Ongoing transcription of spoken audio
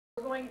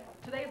going,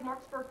 today is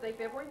Mark's birthday,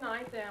 February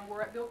 9th, and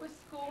we're at Bilquist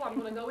School. I'm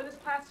going to go in his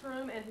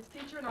classroom, and his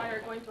teacher and I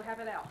are going to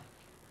have it out.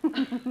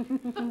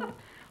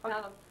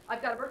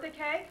 I've got a birthday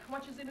cake. I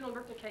want you to zoom in on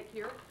birthday cake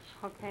here.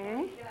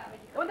 Okay.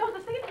 Oh, no,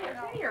 stand here,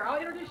 stand here. I'll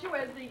introduce you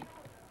as the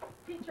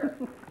teacher.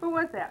 Who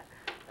was that?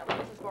 That was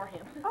Mrs.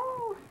 Barham.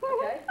 Oh,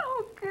 okay.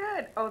 Oh,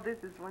 good. Oh, this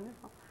is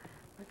wonderful.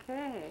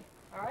 Okay.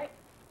 All right.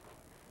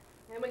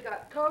 And we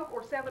got Coke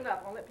or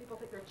 7-Up. I'll let people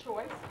take their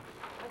choice.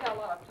 I got a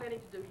lot of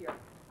planning to do here.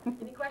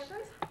 Any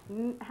questions?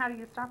 How do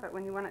you stop it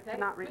when you want it to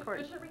not record?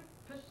 Push the record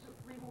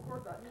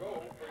button.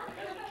 Go.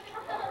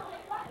 I'm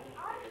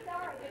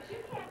sorry, but you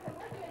can't, when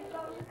we're doing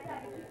social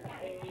studies,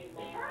 you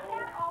can't turn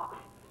that off.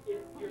 You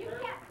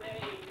can't,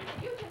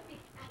 you just be,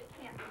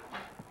 can't.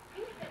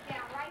 You sit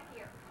down right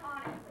here,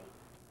 honestly.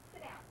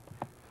 Sit down.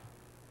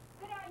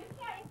 Sit down, you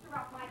can't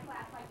interrupt my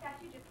class like that,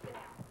 you just sit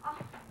down. Oh,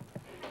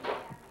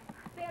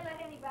 they'll let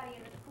anybody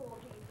in the school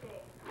these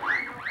days.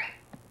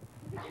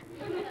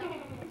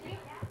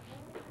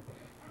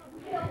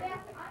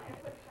 Sylvester, I'm going to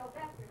put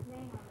Sylvester's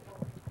name on the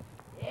board.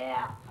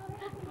 Yeah.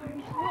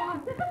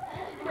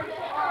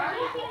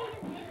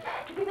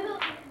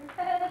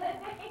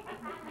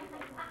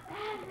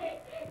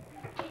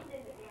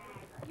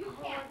 You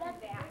can't do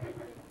that.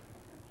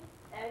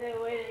 That's the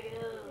way to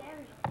go.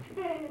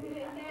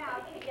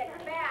 Now, to get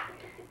back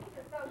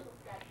to social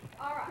studies.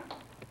 All right.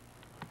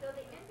 So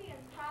the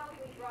Indians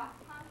probably brought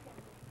pumpkins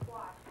and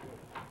squash.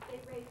 They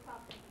raised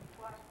pumpkins and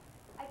squash.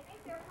 I think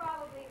they're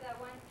probably the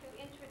ones who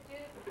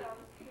introduced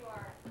those to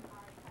our country.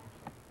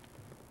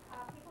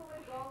 People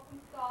would go from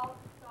stall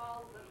to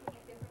stall looking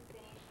at different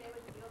things. They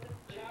would feel the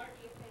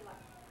charity if they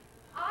liked.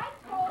 I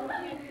told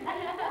you.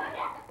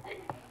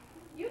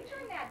 You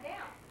turn that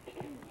down.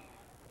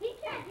 He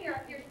can't hear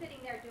if you're sitting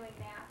there doing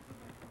that.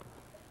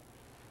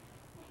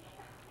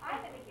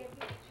 I'm going to give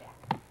you a check.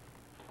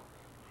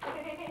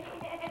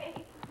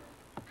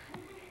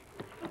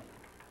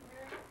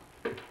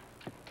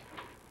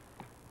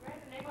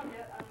 Where's the name on the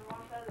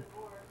wrong side of the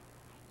board?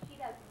 She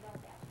doesn't know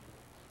that.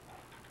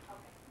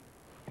 Okay.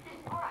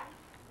 All right.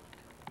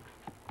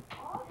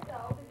 Also,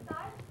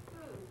 besides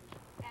food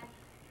and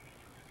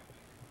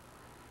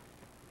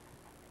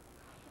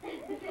you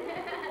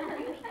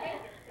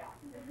behave yourself.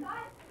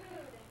 Besides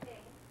food and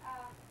things,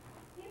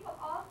 people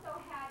also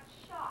had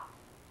shops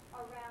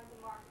around the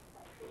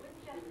marketplace. It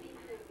wouldn't just be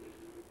food.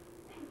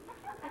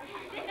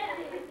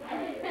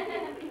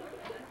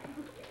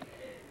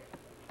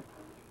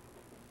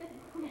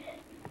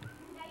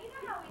 Now, you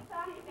know how we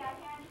talked about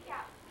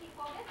handicapped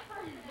people? This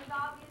person is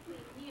obviously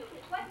mute.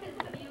 What does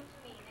mute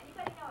mean?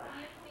 Anybody know what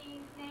mute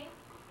means, Nate?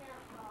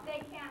 They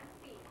can't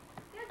speak.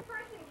 This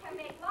person can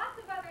make lots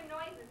of other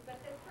noises, but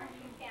this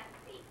person can't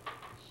speak.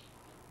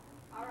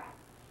 All right.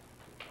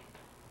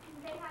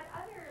 They had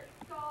other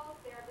stalls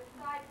there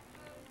besides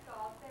food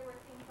stalls. There were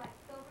things like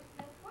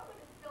silversmiths. What would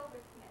a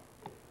silversmith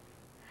do?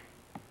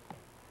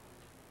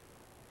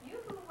 You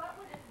who? What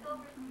would a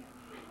silversmith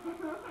do?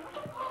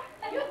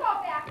 You go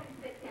back and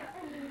sit down.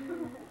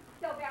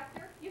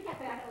 Sylvester, you get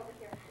back over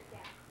here and sit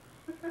down.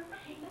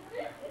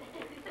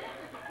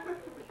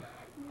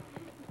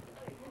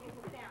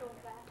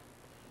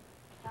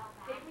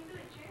 Take me to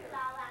the chair.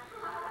 That's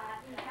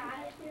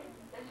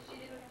what she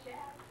did with the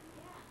chair.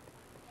 Yeah.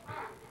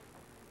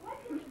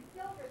 What did a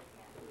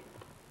silversmith do?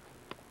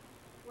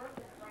 Work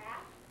with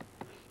brass?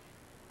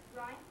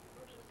 Right?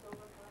 The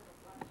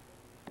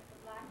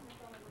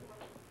blacksmith only would work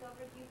with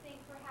silver. Do you think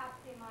perhaps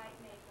they might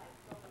make like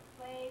silver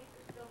plates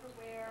or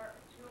silverware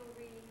or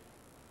jewelry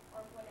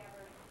or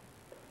whatever?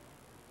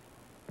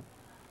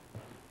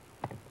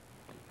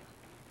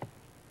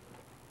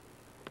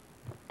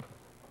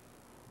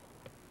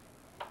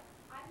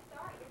 I'm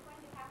sorry, you're going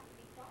to have to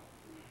be quiet.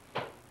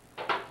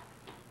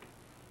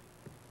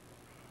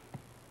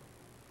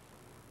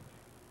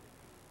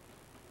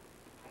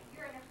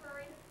 You're in a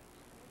hurry?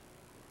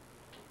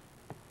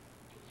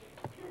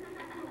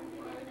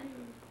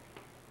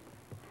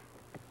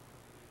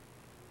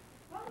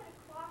 What would a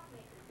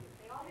clockmaker do?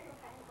 They also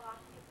had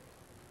clockmakers.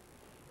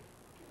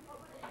 What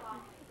would a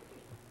clockmaker do?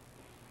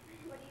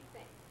 What do you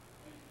think?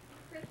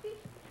 Christy?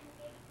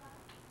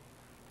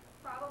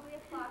 Probably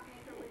a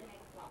clockmaker would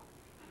make clocks.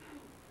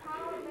 How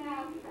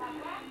about a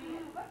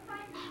blacksmith? What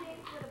kinds of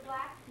things would a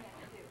blacksmith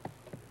do?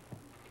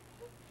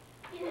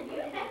 You sit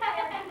there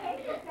and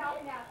behave yourself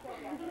now,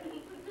 Sylvester.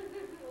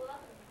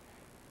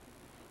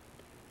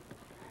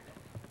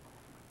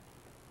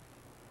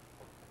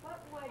 What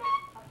would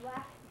a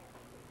blacksmith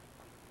do?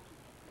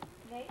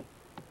 Nate?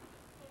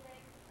 He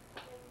makes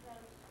things out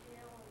of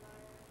steel and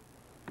iron.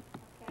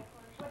 Okay.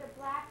 Would a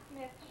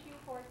blacksmith shoe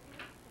horses?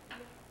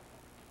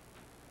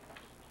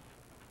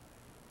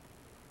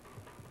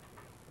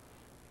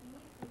 You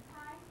need some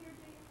time here,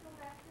 do you,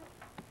 Sylvester?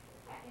 You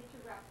can't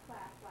interrupt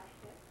class like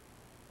this.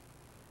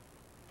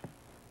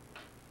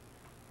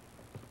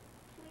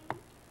 Please?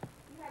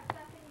 You have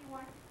something you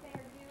want to say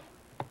or do?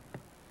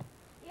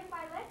 If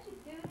I let you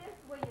do this,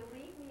 will you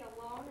leave me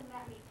alone and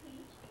let me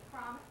teach and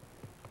promise?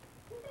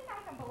 You think I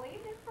can believe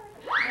this person?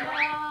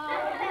 No.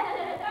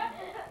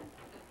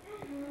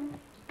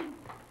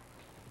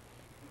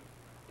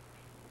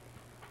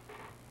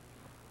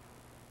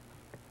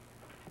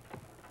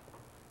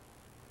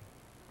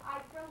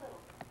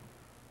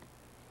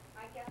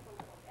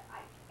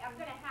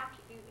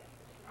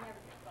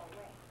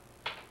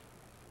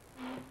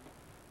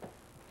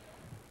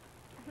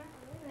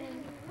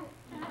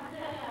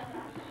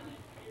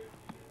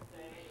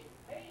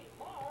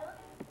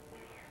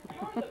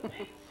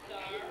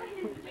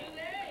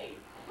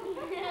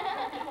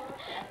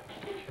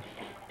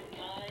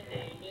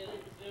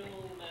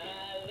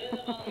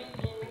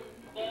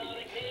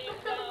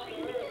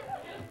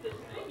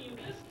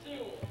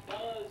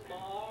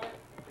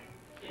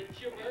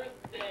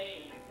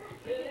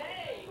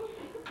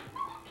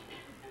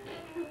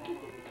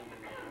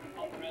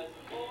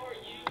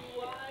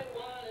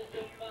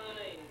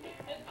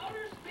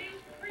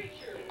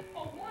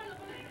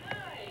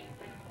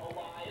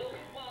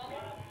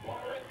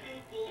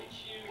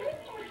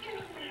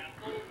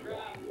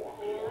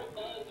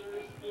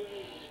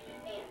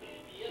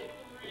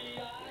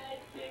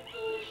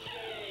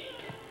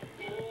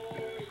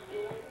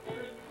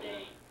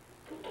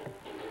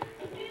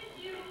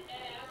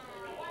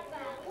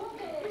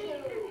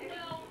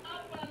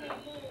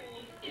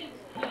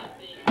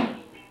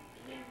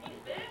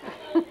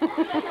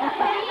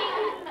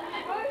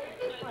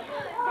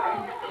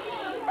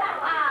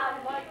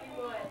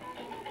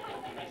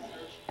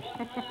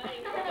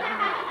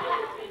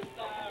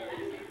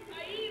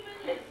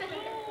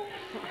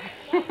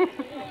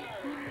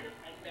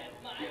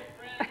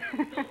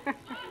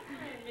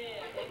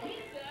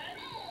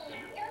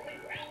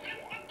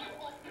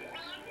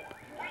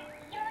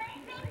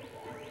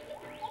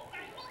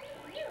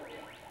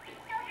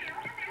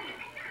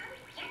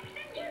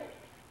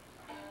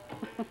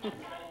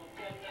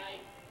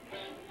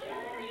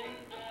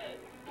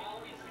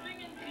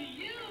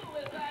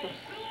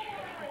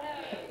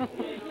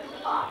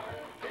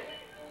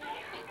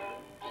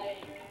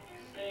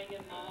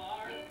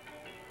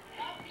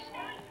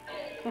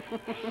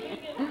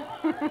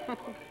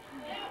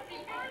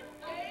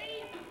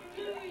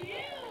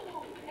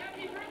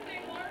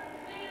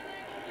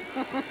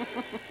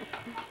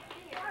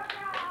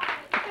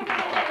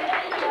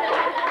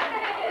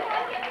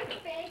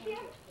 Thank you.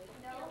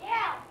 No.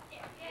 Yeah.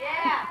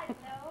 Yeah.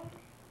 No.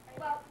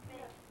 Well,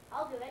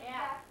 I'll do it.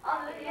 Yeah.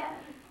 I'll do it. Yeah.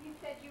 You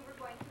said you were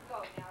going to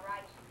go now,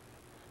 right?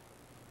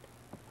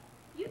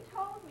 You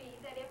told me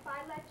that if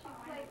I let you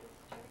play the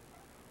string.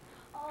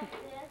 All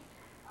this.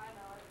 I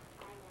know.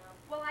 I know.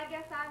 Well, I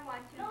guess I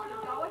want you to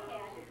go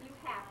ahead. If you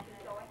have to,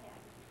 go ahead.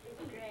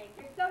 It's great.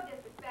 You're so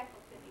disrespectful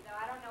to me, though.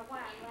 I don't know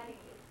why I'm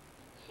letting you.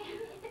 What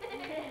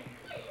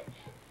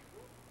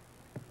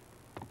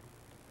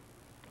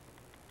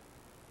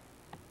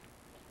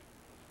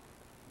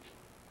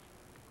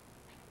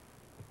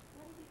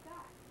have you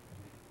got?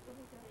 What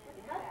is that?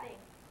 Nothing.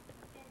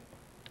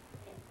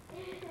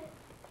 What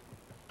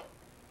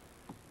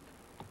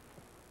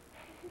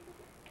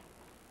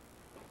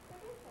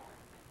is that?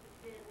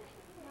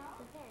 No. It's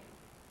a pen.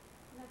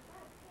 That's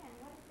not a pen.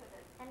 What is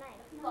it? A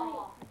knife.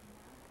 Saw.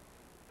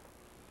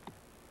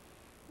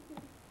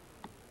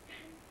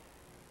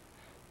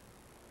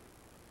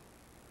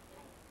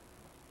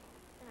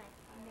 A knife.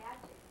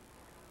 Magic.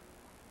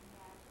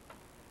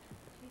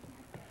 She's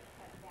not going to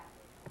cut that.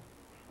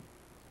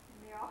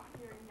 No,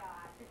 you're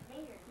not. The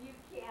finger.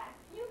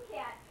 You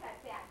can't cut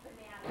that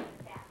banana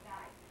with that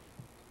knife.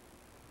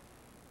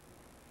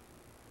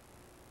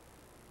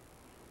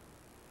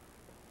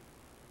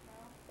 No?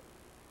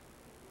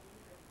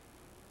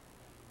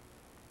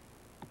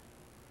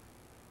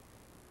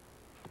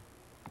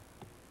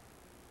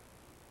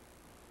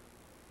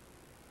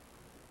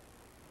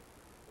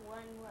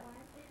 One what?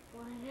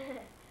 One.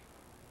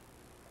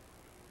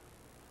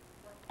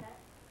 What's that?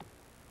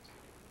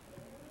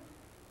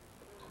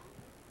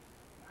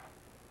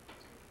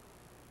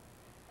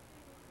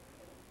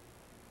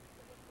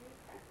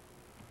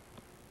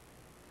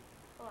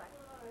 Four.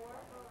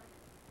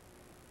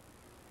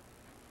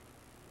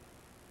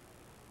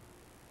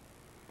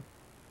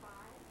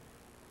 Five.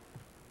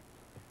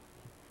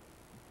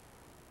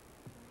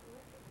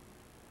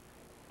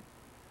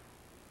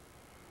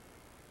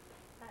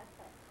 That's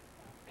it.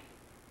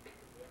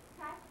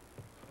 Cut.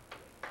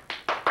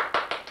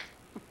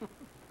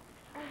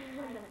 I think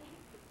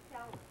you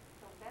tell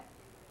Sylvester this,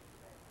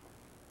 but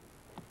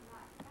it's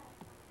not cut.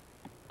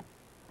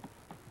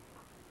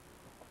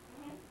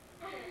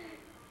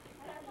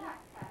 That's not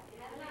cut.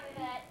 That's It's not not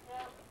cut.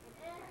 cut.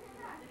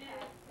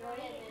 No,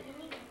 it isn't. You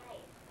need a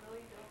knife. No,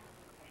 you don't.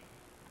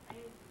 I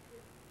need the.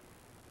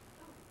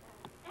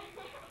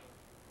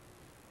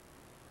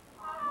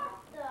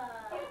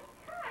 It's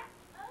cut.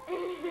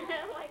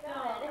 Oh my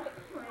god.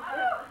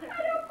 Oh, I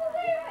don't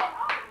believe it.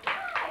 Oh,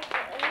 nice.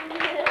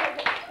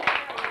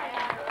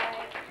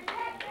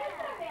 That is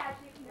a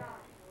magic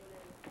knot.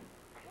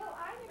 Well,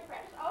 I'm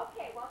impressed.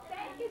 Okay, well,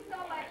 thank you so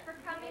much for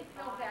coming,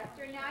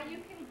 Sylvester. Now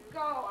you can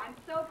go. I'm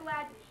so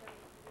glad you showed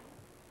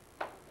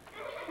up.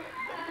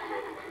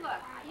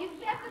 Look, you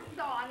said the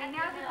song, and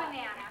now the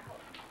banana.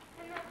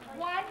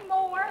 One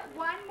more.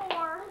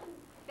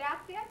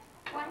 That's it?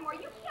 One more.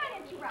 You can't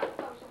interrupt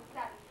social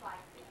studies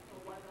like this.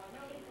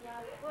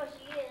 Well,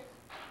 she is.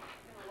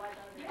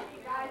 You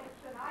guys,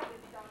 I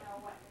just don't know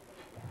what to do.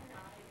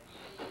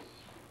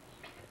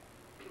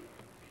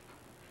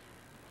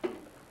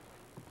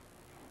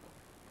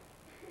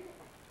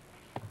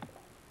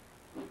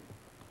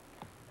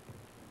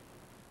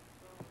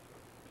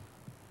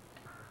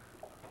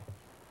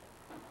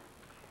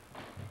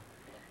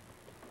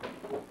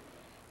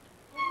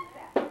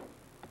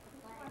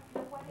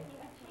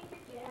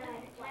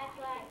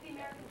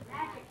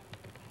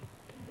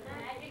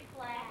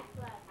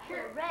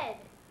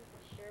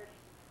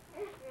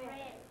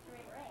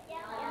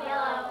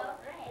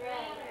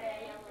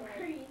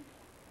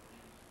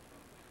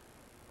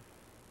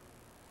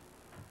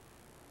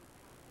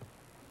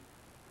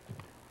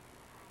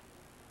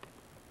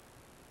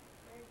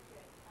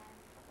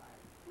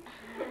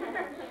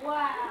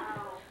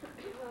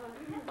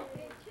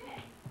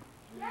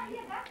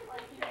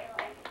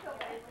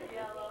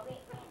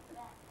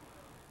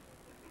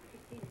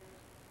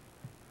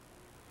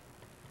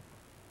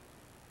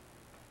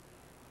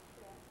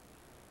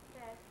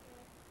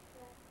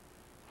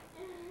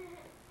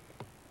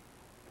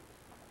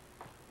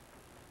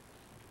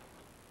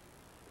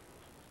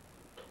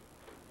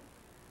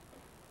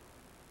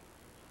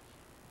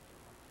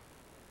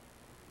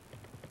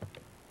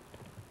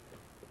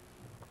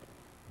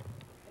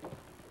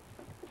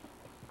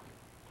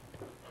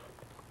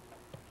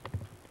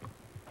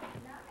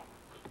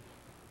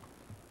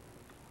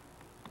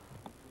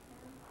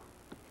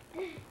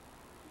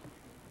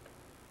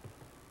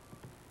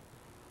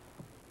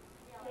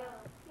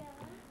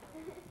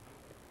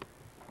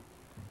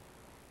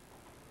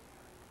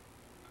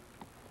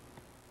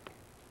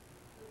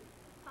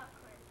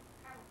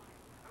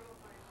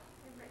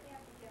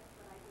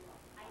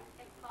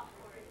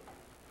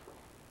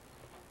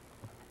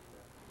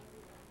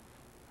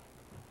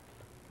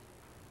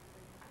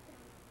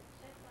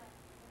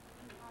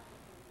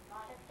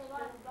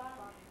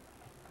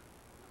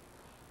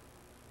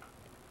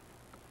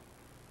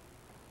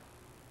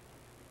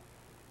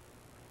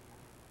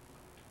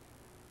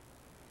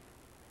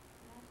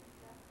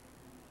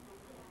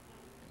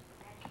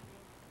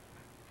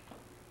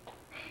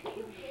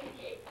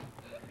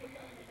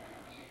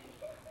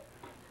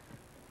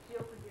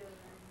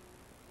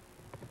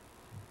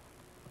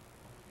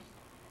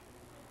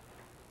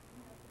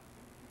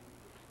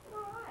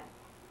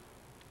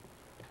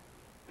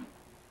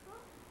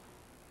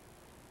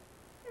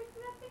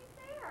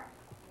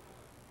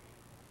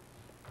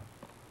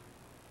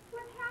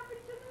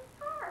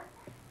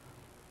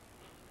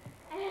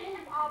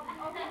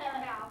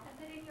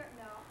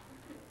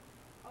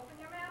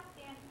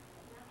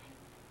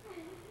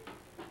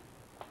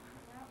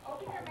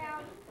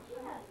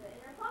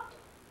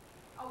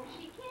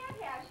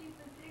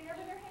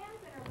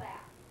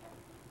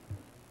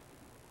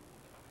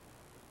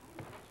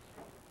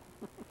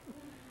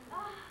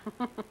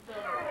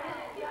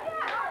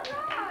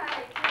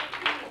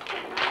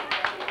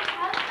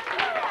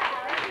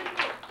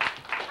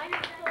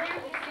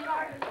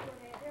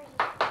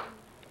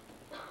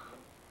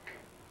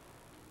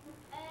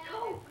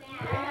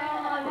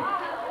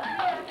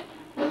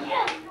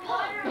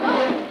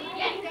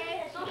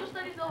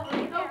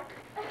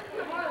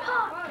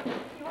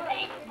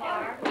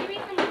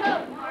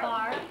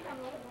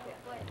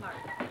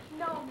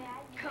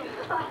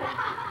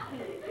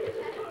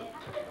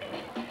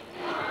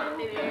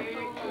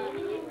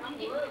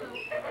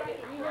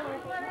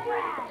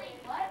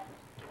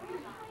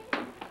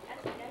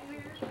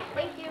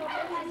 Thank you.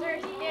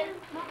 Scissors.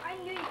 I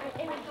knew you were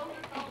in it.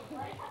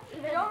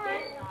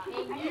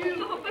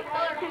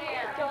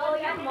 Joel,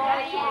 you're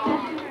Marshall.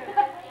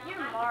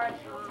 You're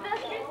Marshall.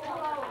 Sylvester.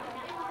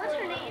 What's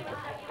her name?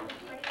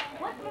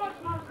 What's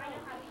Mom's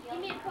name? Give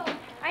me a coat.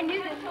 I knew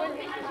this was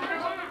Mrs.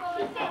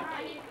 She said,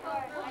 I need a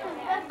coat.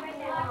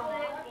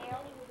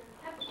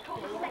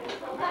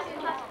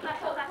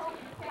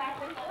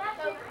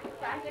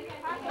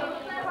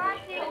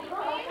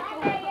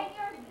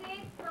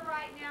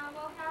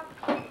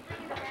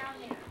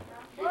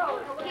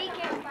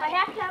 I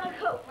have to have a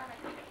coat.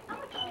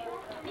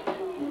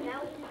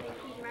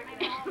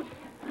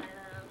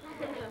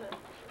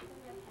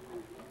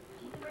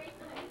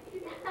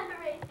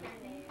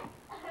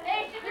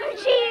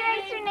 She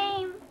erased her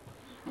name.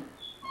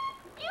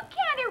 You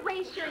can't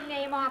erase your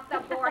name off the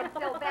board,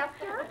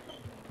 Sylvester.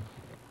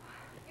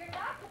 You're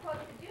not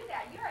supposed to do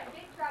that. You're in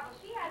big trouble.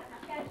 She has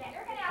detention.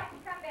 You're going to have to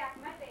come back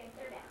Monday and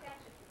serve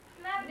detention.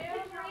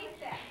 Noon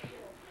recess.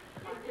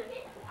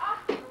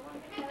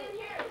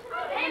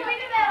 Hey, we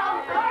do that all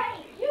the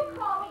time. You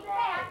call me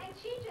back, and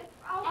she just...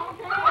 Oh,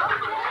 the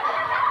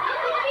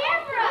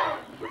camera!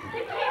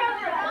 The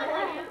camera!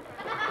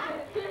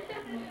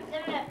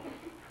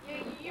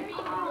 You're eating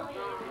all the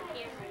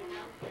camera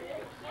now.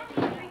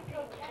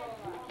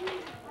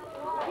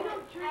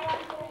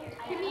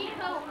 Give me a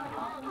coat.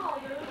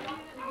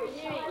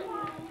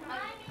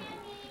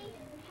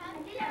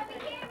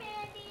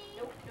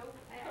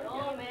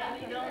 Oh,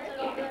 Mandy, don't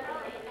go.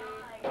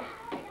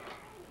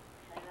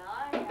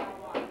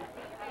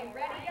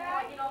 Ready,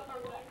 guys?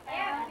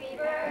 Happy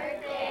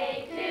birthday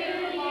to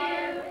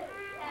you.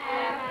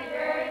 Happy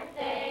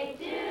birthday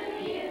to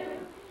you.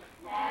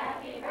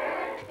 Happy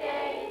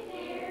birthday,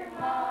 dear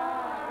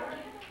Mark.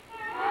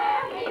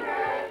 Happy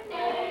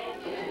birthday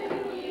to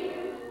you.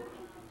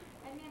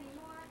 And many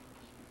more.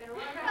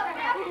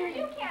 Sylvester,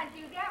 you can't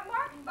do that.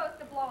 Mark's supposed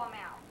to blow them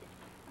out.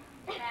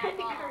 Back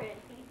off.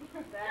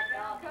 Back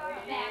off.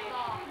 Back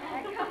off.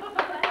 Back off.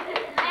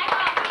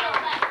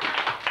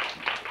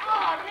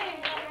 Oh, thank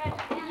you.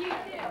 You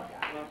too.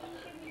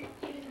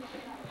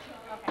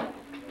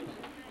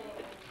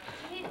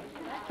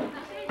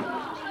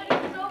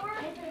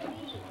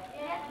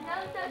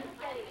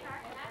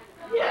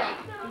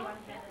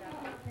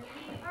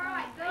 All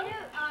right, go to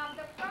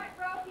the front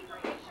row. Keep your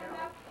picture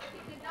up. If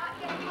you did not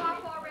get a clock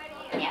already,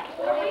 and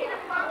go to the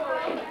front row.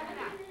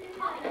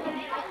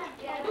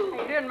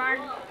 How you doing, Mark?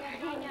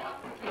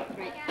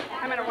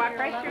 I'm going to walk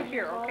right through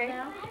here, okay?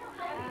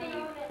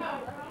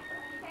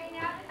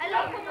 I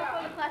love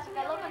Coca-Cola Classic. I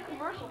love the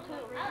commercial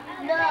too.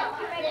 No.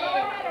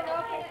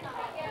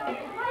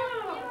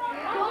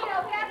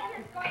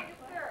 Sylvester's going to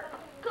serve.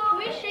 Can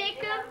we shake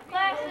them?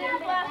 Classic,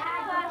 classic,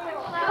 classic,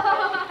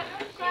 classic.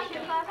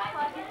 Classic, classic,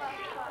 classic,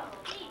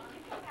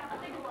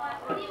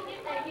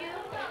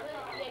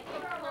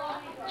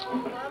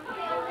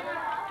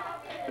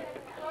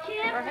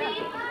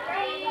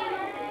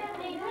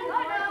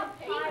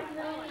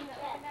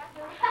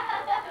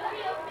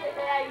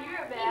 yeah,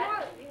 you're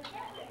bad.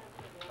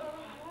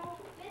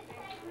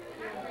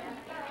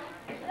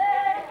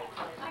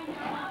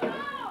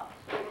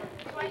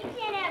 Well, you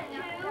can't have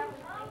two.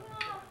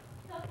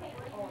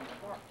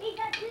 He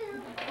got two.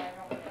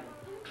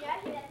 Yeah,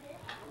 he got two.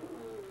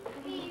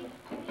 He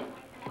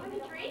want a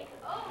drink?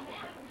 Oh,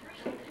 man,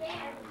 a drink. Yeah.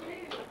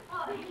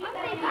 Oh, you got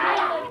a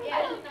drink.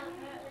 Yeah.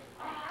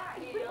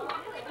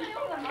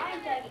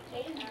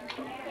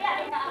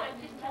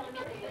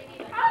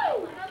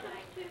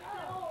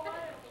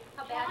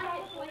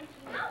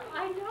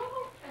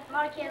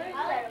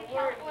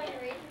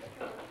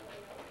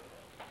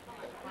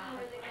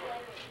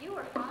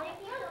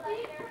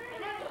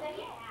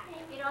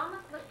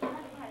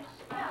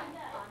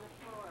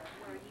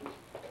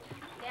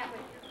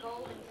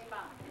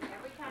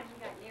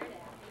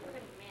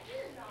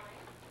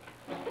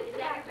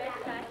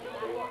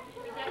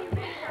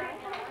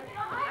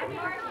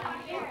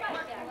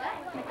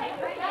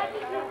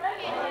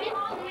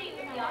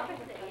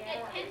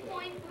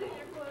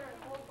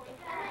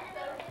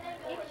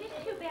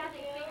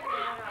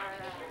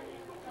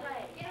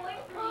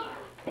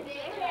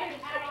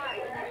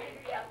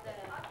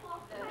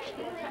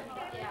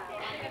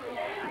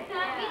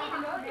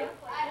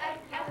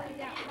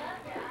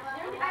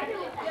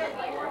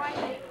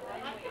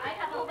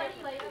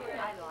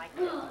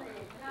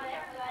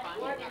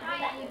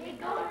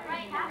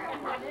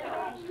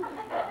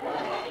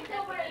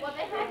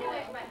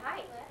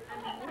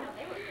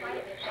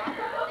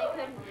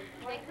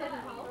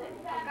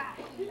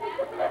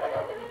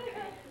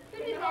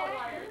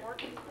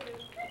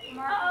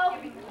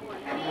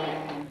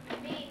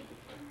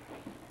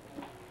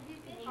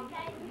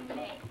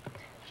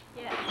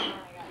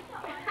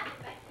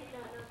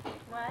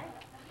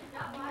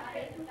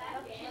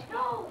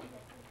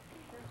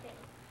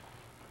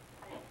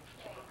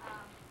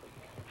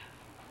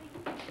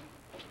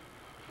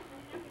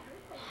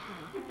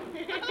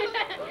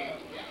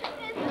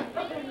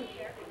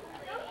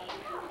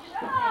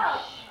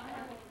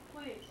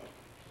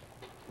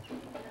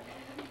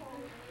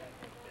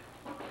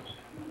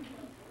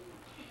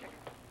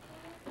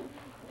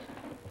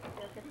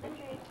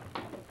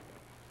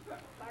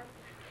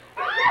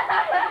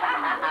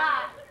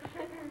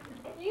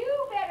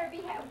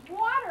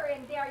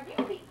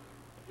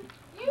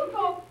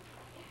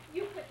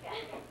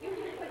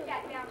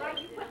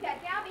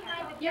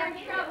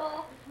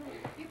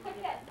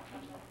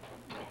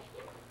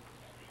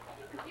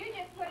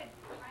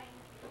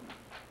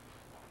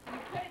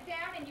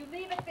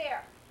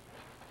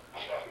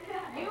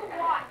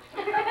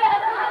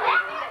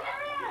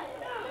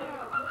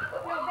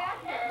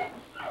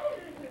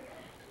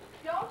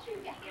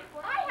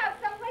 I have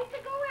someplace to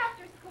go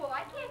after school.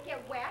 I can't get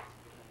wet.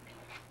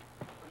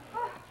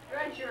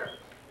 Treasure.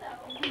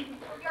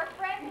 Your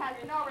friend has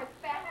no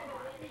respect.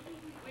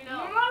 We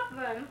know.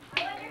 Muffin.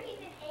 I wonder if he's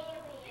an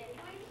alien.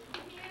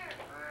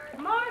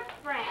 Mark's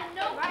friend.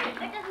 No, that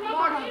doesn't make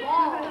Mark's sense.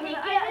 ball. Hey,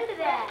 get into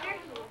that.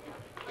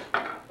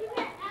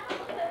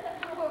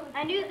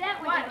 I knew that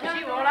was What?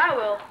 She won't, I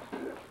will.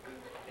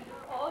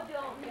 Oh,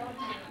 don't.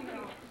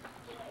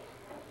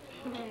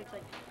 It's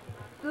like,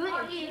 good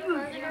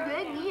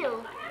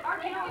deal.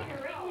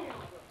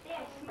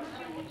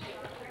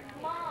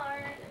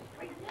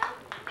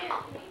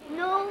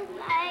 No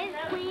ice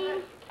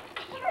cream.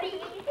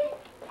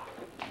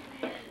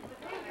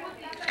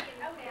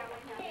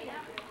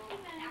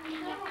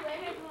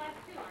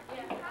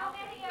 How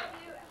many of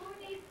you, who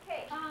needs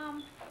cake?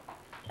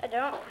 I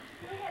don't.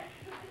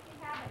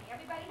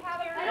 Everybody have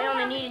a I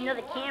only need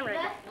another camera to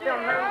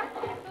film her,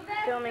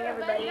 filming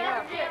everybody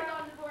else.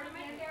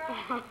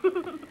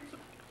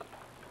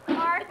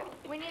 Mark,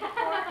 we need four.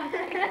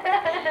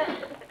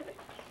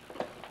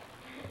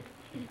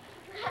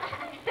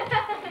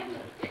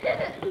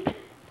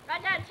 I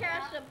got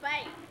Charles to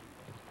bite.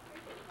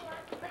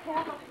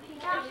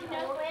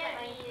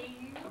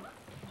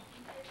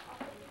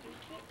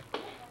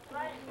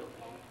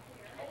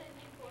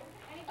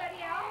 Anybody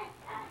else?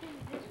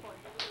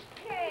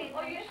 Okay,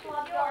 this is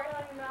yours.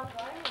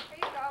 Here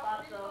you go.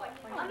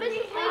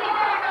 Mrs.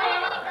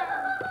 Leedy.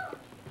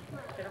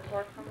 Get a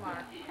fork from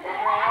Mark.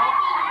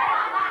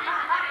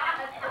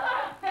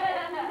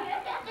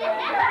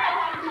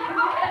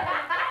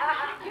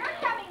 You're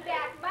coming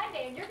back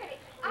Monday, and you're gonna.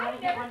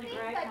 I've never seen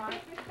such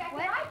disrespect.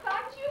 And I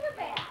thought you were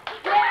bad.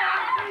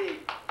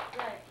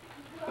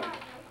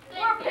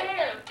 We're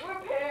pairs.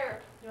 We're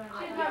pairs. You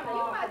must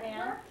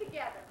work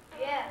together.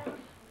 Yeah.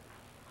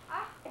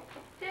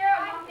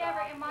 I've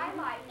never in my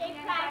life seen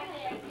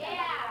anybody.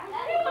 Yeah.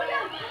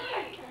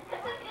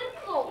 That's an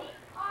insult.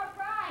 All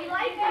right. She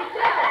likes it.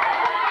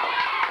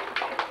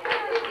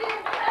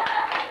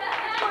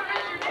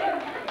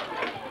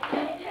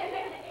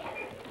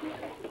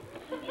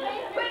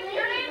 But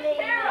your name's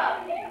Sarah.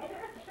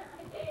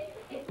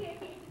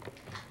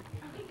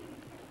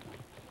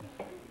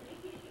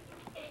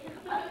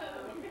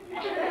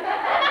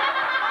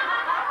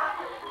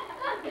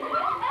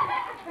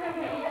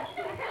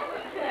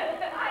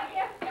 I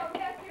guess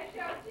Sylvester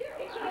showed you.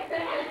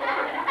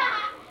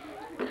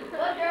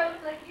 Well, girls,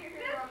 like you're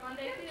here on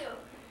Monday too.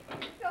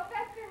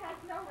 Sylvester has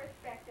no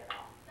respect at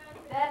all.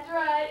 That's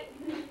right.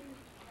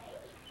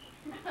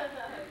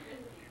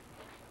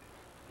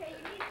 Okay,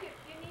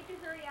 you need to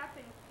hurry up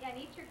and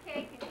eat your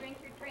cake and drink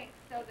your drink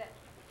so that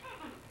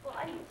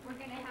we're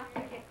gonna have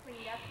to get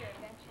cleaned up here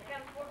eventually.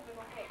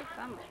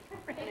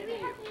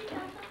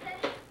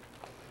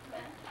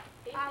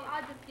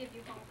 I'll just give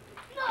you home.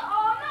 No,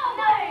 oh, no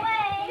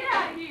way. Get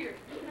out of here.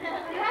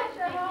 That's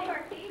your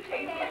homework. Eat your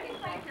cake and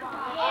drink your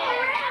coffee.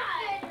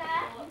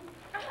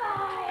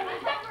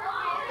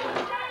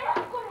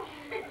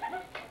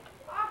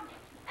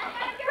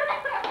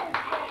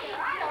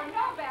 I don't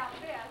know about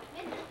this.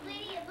 Mrs.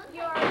 Leedy, it looks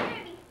You're- like you're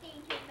gonna be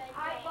staying here by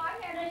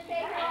I've had to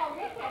stay here all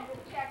weekend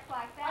with checks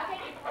like that.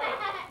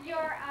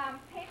 Your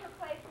paper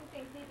plates and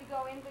things need to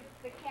go in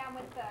the can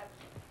with the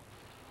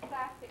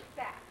plastic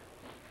sack.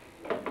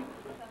 So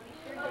be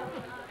sure to.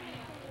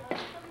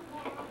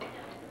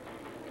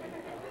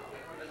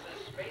 This is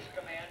Space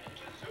Command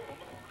to Zoom.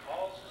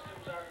 All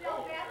systems are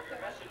go. For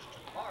your message to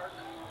Mark.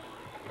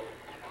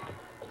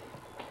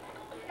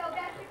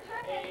 Sylvester,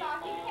 turn this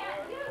off. You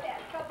can't do this.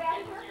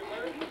 Sylvester,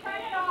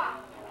 turn it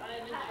off.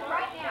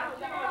 Right now,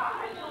 turn it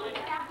off. Turn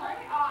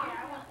it off.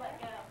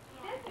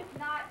 This is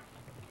not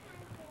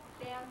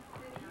damn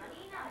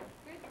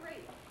good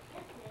grief.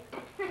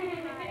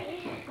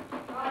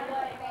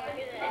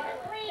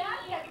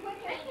 That's the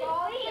quickest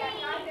ball check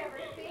I've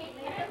ever seen.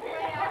 You just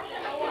went out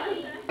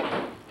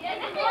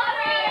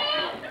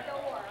the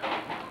door.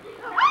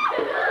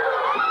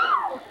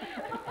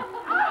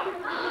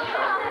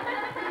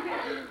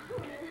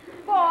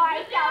 Boy,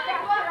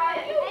 Sylvester, are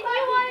you And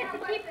you wanted to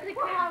keep the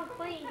ground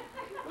clean.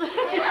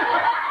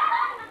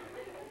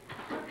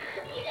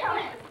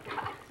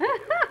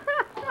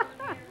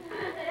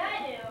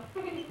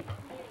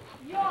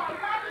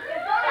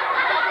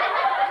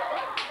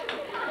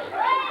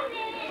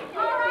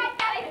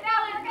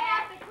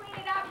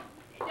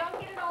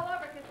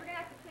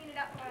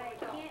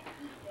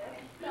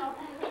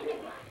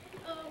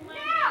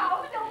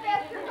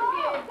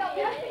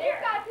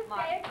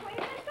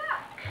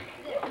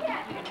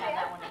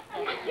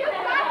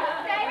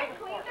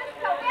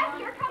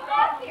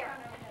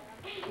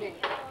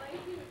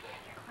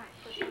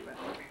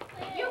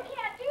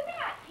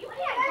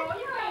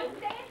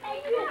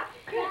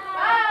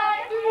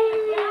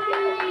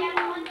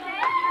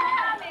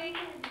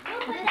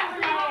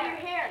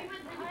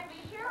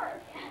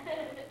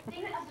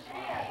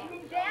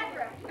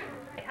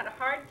 I had a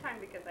hard time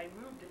because I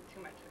moved it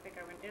too much. I think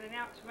I went in and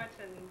out too much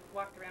and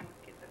walked around with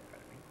kids in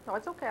front of me. Oh,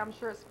 it's okay. I'm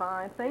sure it's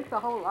fine. Thanks a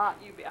whole lot.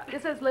 You bet.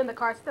 This is Linda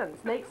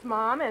Carstens, Nate's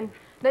mom, and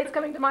Nate's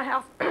coming to my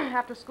house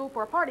after school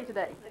for a party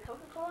today. The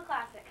Coca-Cola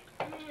Classic.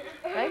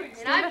 Right?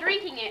 And I'm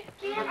drinking it.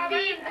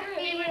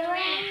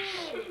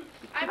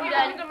 I'm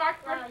done to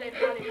Mark's birthday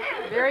party.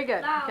 Very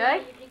good.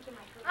 Okay?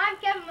 I'm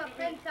Kevin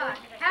McClintock.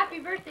 Happy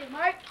birthday,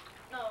 Mark.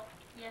 Oh,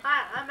 yes.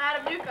 Hi, I'm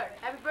Adam Newkirk.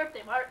 Happy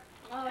birthday, Mark.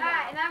 Oh,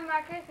 Hi, and I'm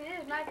Mark Chris, and it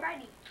is my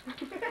Friday.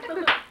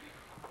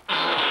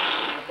 I'm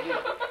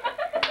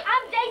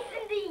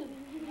Jason Dean.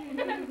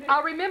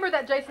 I'll remember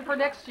that, Jason, for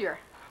next year.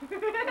 My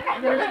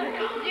name's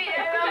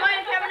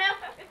Kevin F.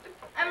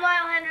 I'm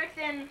Lyle Hendricks,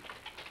 and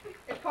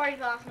this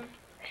party's awesome.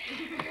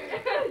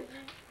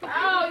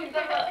 Oh, you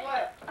said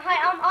what?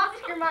 Hi, I'm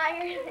Oscar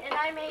Myers, and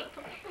I make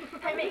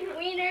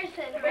wieners,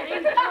 and my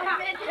name's John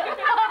Mitchell.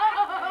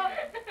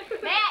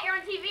 Matt, you're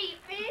on TV.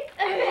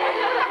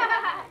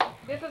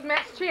 This is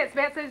Matt's chance.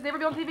 Matt said he's never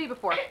been on TV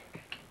before.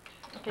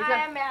 Okay,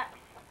 I am Matt.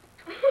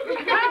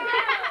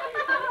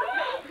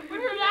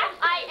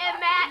 I am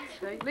Matt.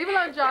 leave it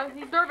alone, John.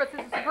 He's nervous.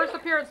 This is his first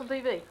appearance on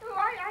TV.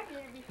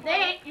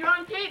 Nate, you're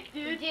on tape,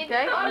 dude.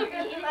 Okay?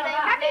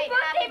 Happy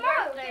birthday,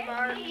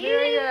 Mark.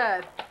 Very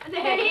good. Nate,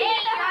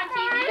 you're on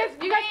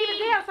TV. You guys keep it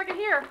down so I can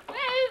hear.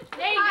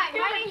 Nate, hi,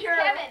 my name's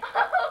Kevin.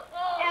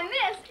 And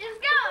this is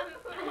gum.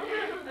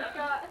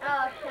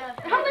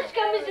 How much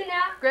gum is in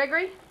that?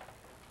 Gregory?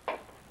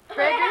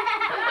 Gregory?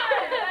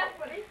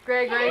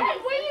 Gregory? Where are you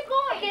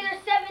going? Okay,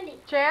 there's 70.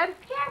 Chad?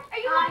 Are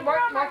you like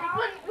Mark? No,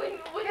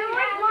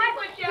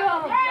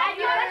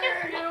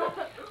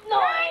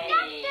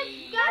 that's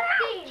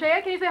disgusting.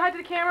 Chad, can you say hi to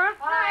the camera?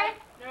 Hi.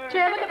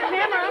 Chad, look at the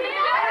camera.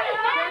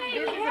 Chad's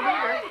busy as a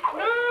beaver.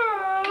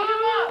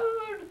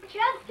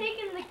 Chad's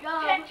taking the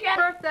gum.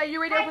 Birthday,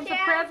 you ready to open some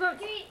presents?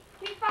 Give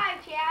me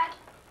 5, Chad.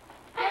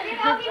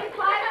 I'll give you 5.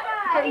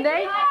 From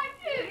Nate?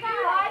 Give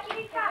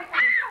me 5.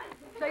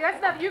 So that's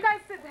enough. You guys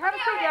sit, have a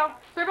seat now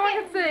so everyone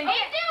can see. How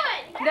you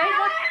doing? Nate,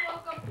 what?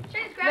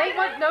 Should I just grab Nate,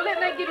 what? No, let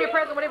Nate give you a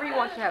present, whatever he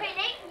wants to have. Okay,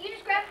 Nate, you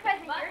just grab the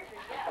present here.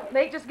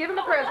 Nate, just give him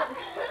a present.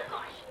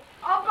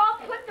 I'll go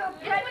put the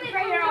present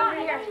right here over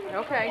here.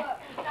 Okay.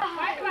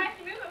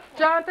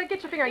 Jonathan,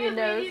 get your finger on your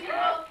nose.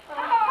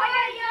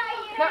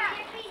 Now,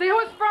 see who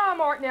it's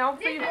from, Art, now.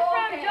 This See, is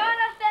from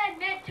Jonathan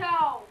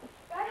Mitchell.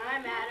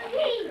 I'm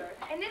Adam.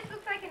 And this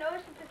looks like an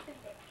Ocean Pacific.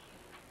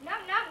 No.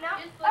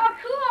 Oh,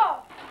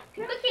 cool.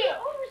 Look it.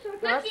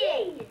 Look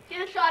it.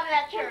 Get a shot of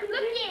that shirt.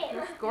 Look it.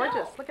 it's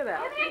gorgeous. Look at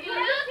that. Look it.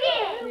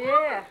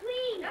 Yeah.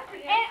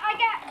 And I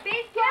got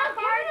baseball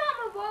cards. Not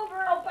move over.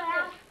 Open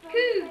this.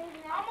 Cool.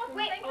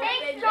 Wait,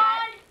 thanks,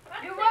 John.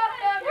 You're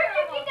welcome. Where'd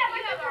you get that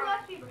picture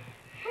last week?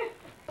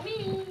 Me.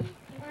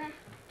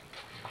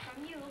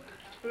 From you.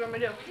 What do you want me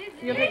to do?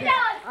 You'll take this-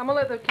 I'm going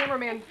to let the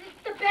cameraman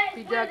The best.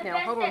 be Doug now.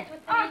 Hold on.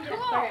 Oh,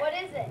 cool. What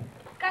is it?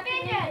 Got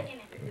spinach in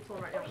it. It's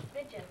on right now.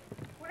 Spinach.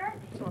 What are they?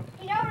 This one.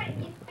 You know when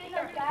you spin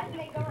those guys and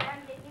they go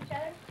around getting each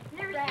other?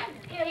 Never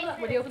seen it.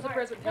 When he opens the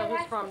present, tell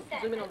who's from.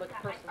 Zoom in on the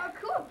person. Oh,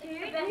 cool,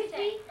 dude. Oh, it's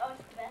the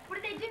best.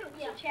 What did they do?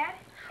 Yeah. Chad?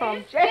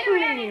 From Spin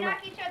around and Jamie.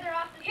 knock each other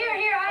off the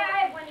Here, I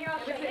have one here. I'll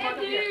show you. Who's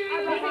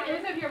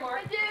over here,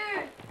 Mark? Dude.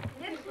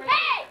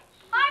 Hey!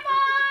 Hi,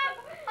 Mom!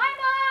 Hi,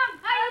 Mom!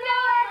 How you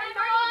doing? Hi,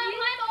 Mom!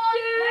 Hi, Mom!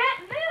 Dude!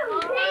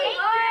 Hey,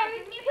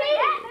 give me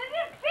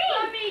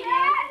a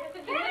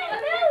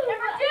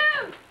Number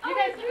 2! You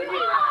guys,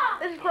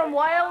 This is from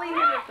Wiley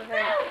Henderson.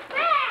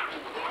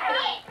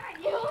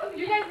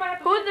 you guys might have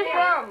to Who's sit it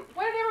down. from?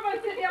 Why don't everybody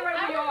sit down right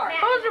where you are?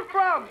 Who's it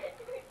from?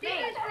 This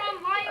is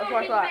from That's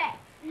what I thought.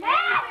 Get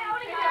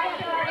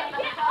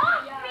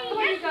off me! Come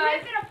on, you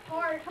guys. Rip it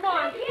apart. Come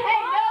on. Hey, no,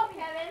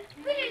 Kevin.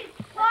 Look at his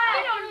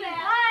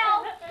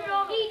Lyle.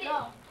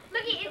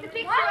 Look, it's a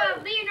picture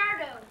of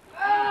Leonardo.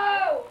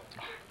 Oh!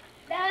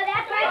 No,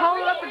 that's right. Hold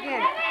it up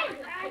again.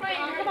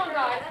 Come on,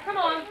 guys. Come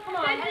on.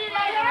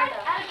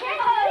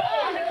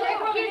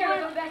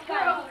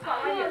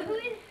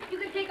 You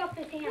can take off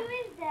his hand. Who is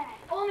that?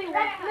 Only one.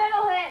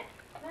 Metalhead.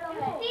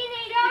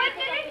 Teenage. Show it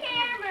to the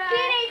camera.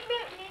 Teenage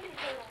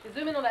Mutant.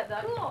 Zoom in on that,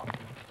 Doug. Cool.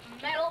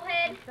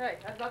 Metalhead. Okay,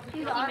 that's not You too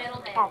see hot.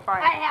 Metalhead. Oh,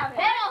 fine. I have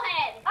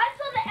Metalhead. I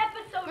saw the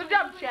episode. Good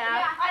job, Chad.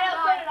 Yeah, I know.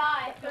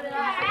 So did I.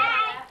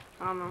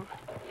 I don't know.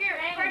 Here,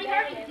 Freddie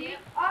Mercury, dude.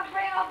 I'll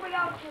bring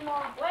out some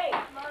more. Wait.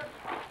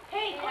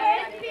 Hey,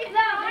 where's the pizza?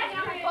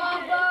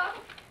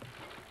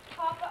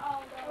 Papa.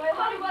 Wait,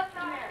 what's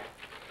in there?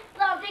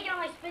 No, I'm taking all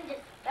my spinach.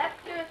 That's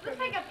good. Looks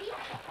like a pizza.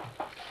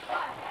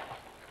 What?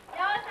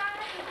 No, it's not.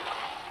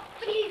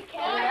 Cheese,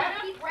 Kevin.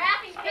 Yeah. He's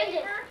wrapping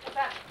spinach. Here,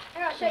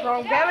 I'll show you.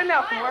 So Gavin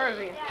Nelson, where is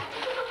he?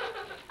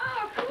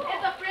 Oh, cool.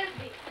 It's a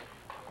frisbee.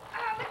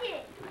 Oh, look at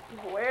it.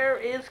 Where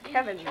is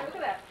Kevin? Look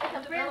at that. It's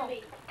a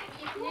frisbee.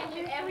 You can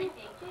do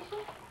everything.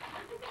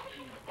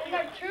 Is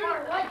that true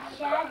or what,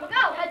 Chad?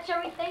 No, that's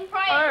everything.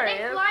 All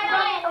right.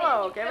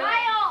 Hello, Kevin.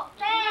 Lyle,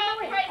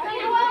 thanks.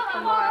 You're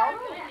welcome. Lyle.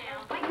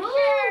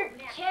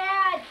 Move,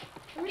 Chad.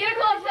 Get a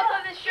close up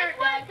of his shirt,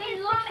 Doug. He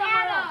looks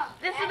at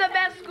This is the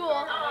best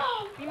school.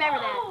 Remember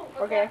that.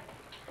 Okay.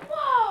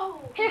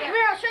 Whoa. Here, come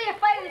here. I'll show you a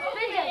fight of the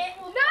spinach.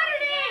 Notre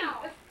Dame.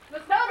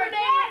 Notre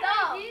Dame.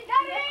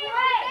 Notre Dame.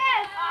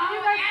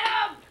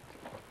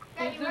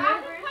 Can you zoom in?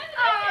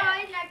 Oh,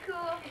 isn't that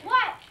cool?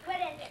 What? What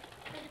is it?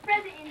 There's a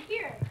present in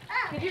here.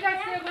 Could you guys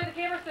stay away the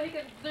camera so he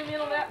can zoom in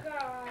on that?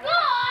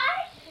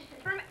 Gosh!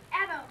 From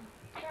Adam.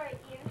 Sorry,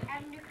 Ian.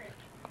 Adam Newkirk.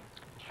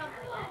 Come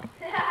on,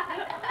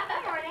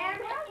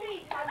 Adam. How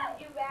many times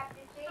did you wrap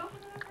this thing?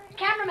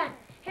 Cameraman,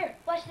 here,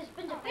 watch this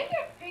spin plate.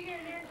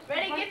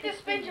 Ready, get this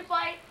spin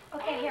plate.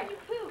 Okay, here.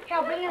 Here,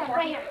 I'll bring it up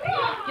right here.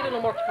 Get it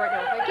on Mark's right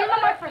now, okay? Get it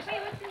on Mark first.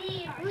 Let's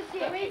see.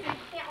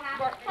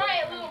 Mark,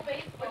 Try it a little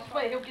bit. just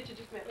wait, he'll get you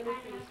just a minute. Let me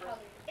see this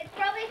first. It's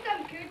probably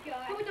some good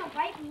guy. Who don't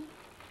bite me?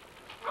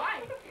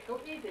 Right. Go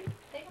easy.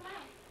 Take him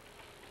out.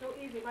 Go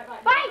easy. Bite.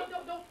 Bite!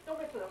 Don't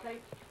miss it, okay?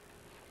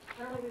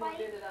 I don't think we can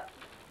get it up.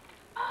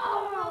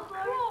 Oh,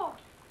 cool.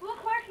 Will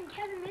Clark and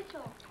Kevin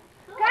Mitchell.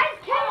 Guys,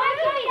 Kevin, I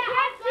got Mitchell, that.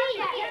 can't see.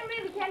 I got that. Kevin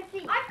really can't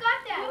see. I've got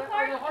that. Will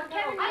Clark Who's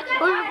Kevin it Mitchell.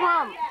 Who's it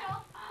from?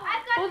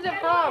 I've got Who's it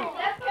Kevin from? Mitchell.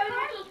 That's Kevin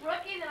Mitchell's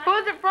rookie.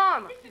 Who's it from?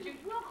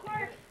 Will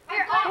Clark.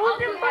 Who's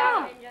it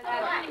from?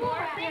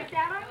 Thanks,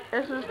 Adam.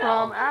 This is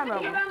from Adam.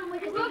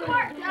 Will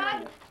Clark,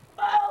 Doug.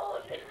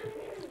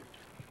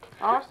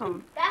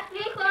 Awesome. That's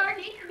Will Clark.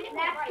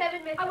 That's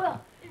Kevin Mitchell. I will.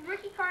 His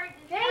rookie card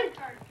is his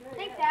card.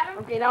 Thanks, Adam.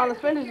 Okay, now on the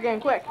spin this game,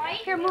 quick.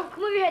 Here, move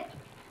your head.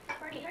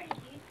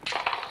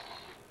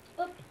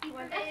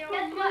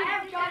 That's what I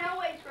have John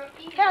Elway's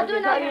rookie. Here, I'll do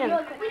Okay, another try one again.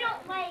 really quick. We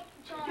don't like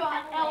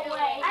John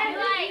Elway.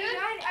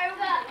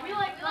 We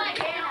like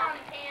Montana.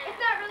 It's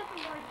not really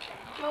from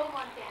Montana. Joe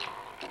Montana.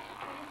 Is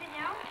it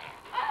now?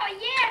 Oh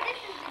yeah, this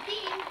is the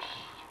team.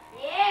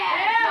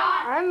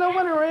 Yeah. I know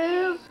what it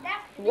is.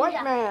 That's White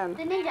Ninja. man.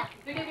 The ninja.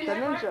 The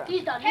ninja.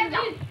 He's the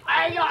ninja.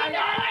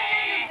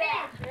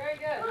 Very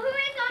good. Who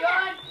is on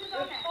John. that?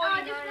 Oh,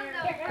 this one's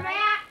the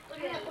Matt. We're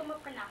gonna put him up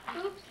for now.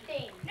 Oops,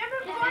 thing. Number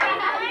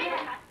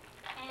 49.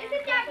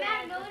 Isn't that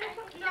Matt Miller or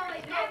something? No,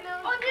 it's Matt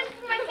Miller. Oh, this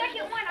is my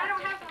second one. I don't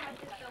have one like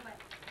this though, but.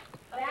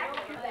 Back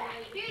to back.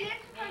 Dude,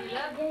 this is from me.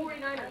 That's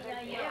 49ers.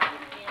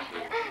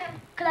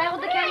 Could I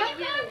hold the camera?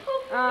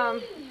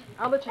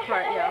 I'll let you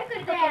try it, yeah. Look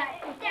at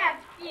that.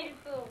 That's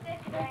beautiful. Okay.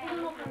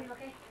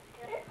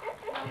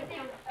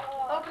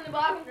 Open the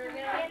box.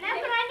 And that's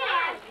what I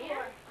asked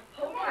for.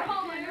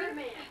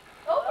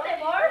 Open it,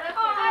 Mark. Oh,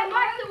 I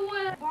marked the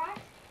wood.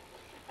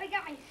 I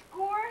got my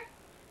score.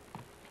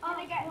 And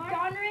I got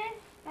Donruss.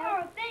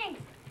 Oh,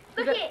 thanks.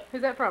 Look it.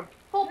 Who's that from?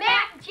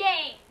 Matt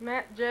J.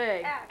 Matt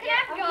J.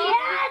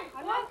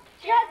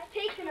 Chad's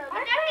taking him.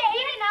 That's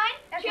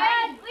the 89.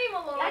 Chad, leave him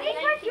alone. I just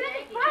want you to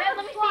Chad,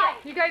 let me see it.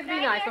 You guys be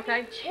nice,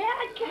 okay?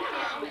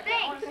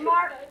 Thanks,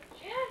 Mark.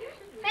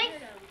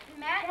 Thanks,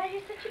 Matt.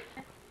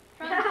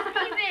 From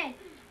Steven.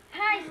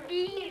 Hi,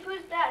 Steve.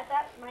 Who's that? Is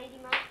that Mighty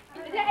Mouse?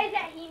 Is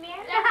that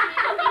He-Man?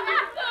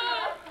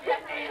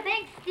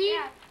 Thanks,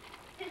 Steve.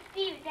 To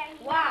Steve, is that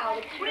He-Man?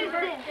 Wow. What is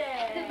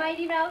this? The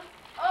Mighty Mouse?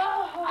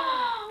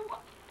 Oh,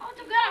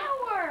 the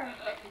flower.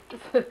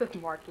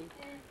 Marky.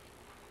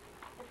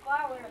 The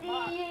flower.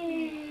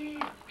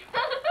 Steve.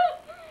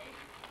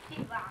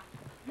 Steve laughed.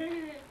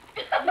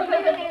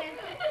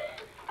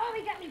 Oh,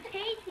 he got me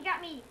Tate. He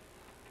got me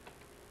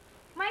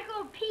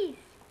Michael Peace.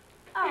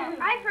 Oh,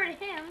 I've heard of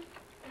him.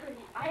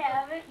 I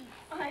haven't.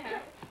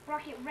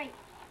 Rocket Right.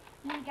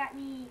 He got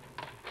me.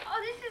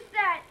 Oh, this is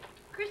that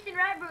Kristen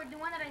Radford, the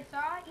one that I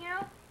saw, you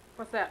know?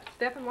 What's that?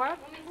 Stephen Wild?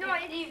 No,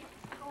 it's.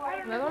 I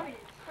don't Another know. one?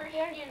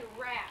 Christian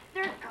rap.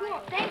 They're cool.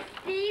 Thanks,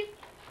 Steve.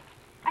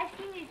 I've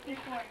seen these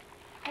before.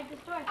 At the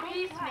store.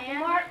 Peace, Thanks, man.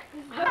 Mark.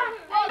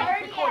 Oh,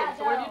 there he Recording, is.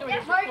 so what are you doing?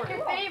 That's Just Mark's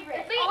recording. your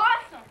favorite. It's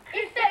awesome.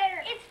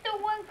 It's the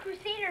one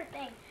Crusader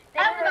thing.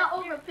 That's about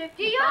over 50.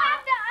 Do you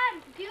have the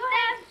do you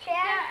have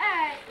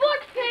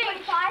sports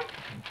page?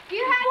 Do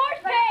you have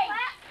sports page?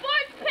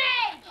 Sports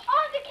page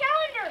on the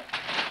calendar.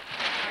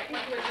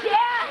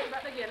 Yeah.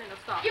 Back again and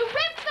it'll stop. You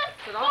ripped the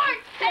But also-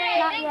 sports page.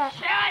 Not They yet.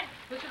 should.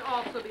 This should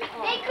also be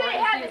on. They could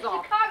have had the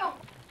Chicago.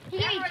 He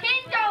gave me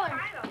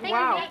 $10.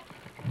 Wow.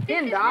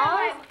 $10?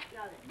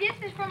 This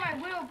is for my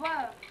widow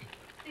Bob.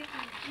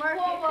 Mark,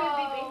 it could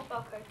be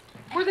baseball cards.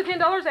 Where's the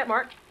 $10 at,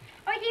 Mark?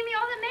 Oh, he gave me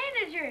all the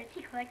managers.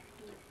 He collects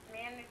these.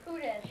 Man, who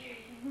does?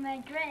 My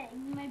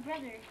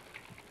brother.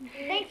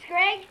 Thanks,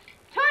 Greg.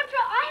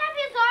 I have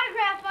his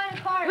autograph on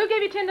the card. Who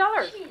gave you $10?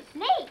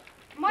 Nate.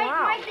 My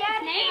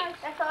dad. Nate?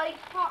 That's all he.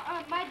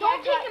 My dad.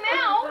 Don't take him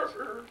out.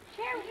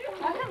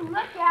 Let him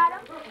look at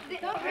him.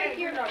 Don't break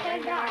your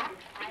head back.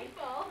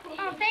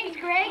 Oh, thanks,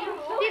 Greg.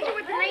 These are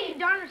with the Lady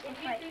Donnerson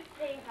plate.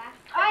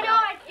 I know.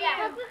 I see.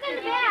 Look in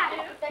the back.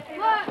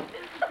 Look.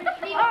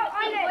 Oh,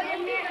 on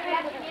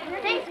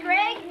it. Thanks,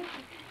 Greg.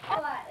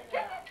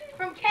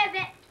 From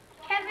Kevin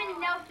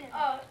Nelson.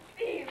 Oh,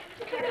 Steve.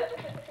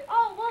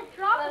 Oh, we'll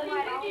drop it.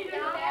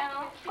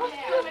 Oh,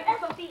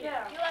 Steve.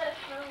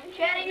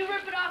 Shannon, you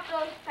rip it off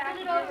those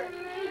packets.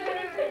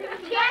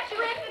 Catch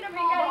ripping them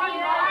all.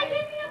 I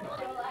gave me a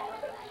book.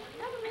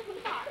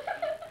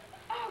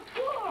 Oh,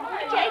 cool.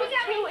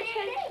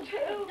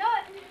 No,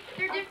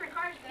 they're different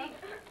cards, though.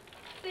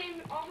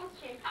 Same, almost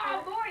same.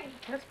 Oh, boring.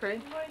 That's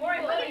pretty.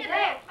 Boring, look at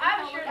that.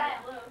 I'm sure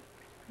that's blue.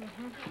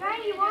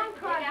 91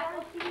 cards.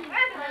 Those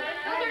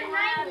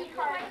are 90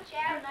 cards.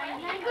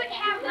 You couldn't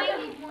have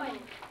 91.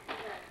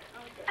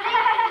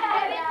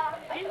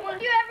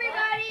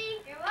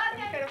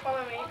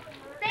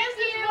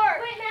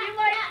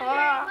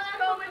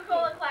 going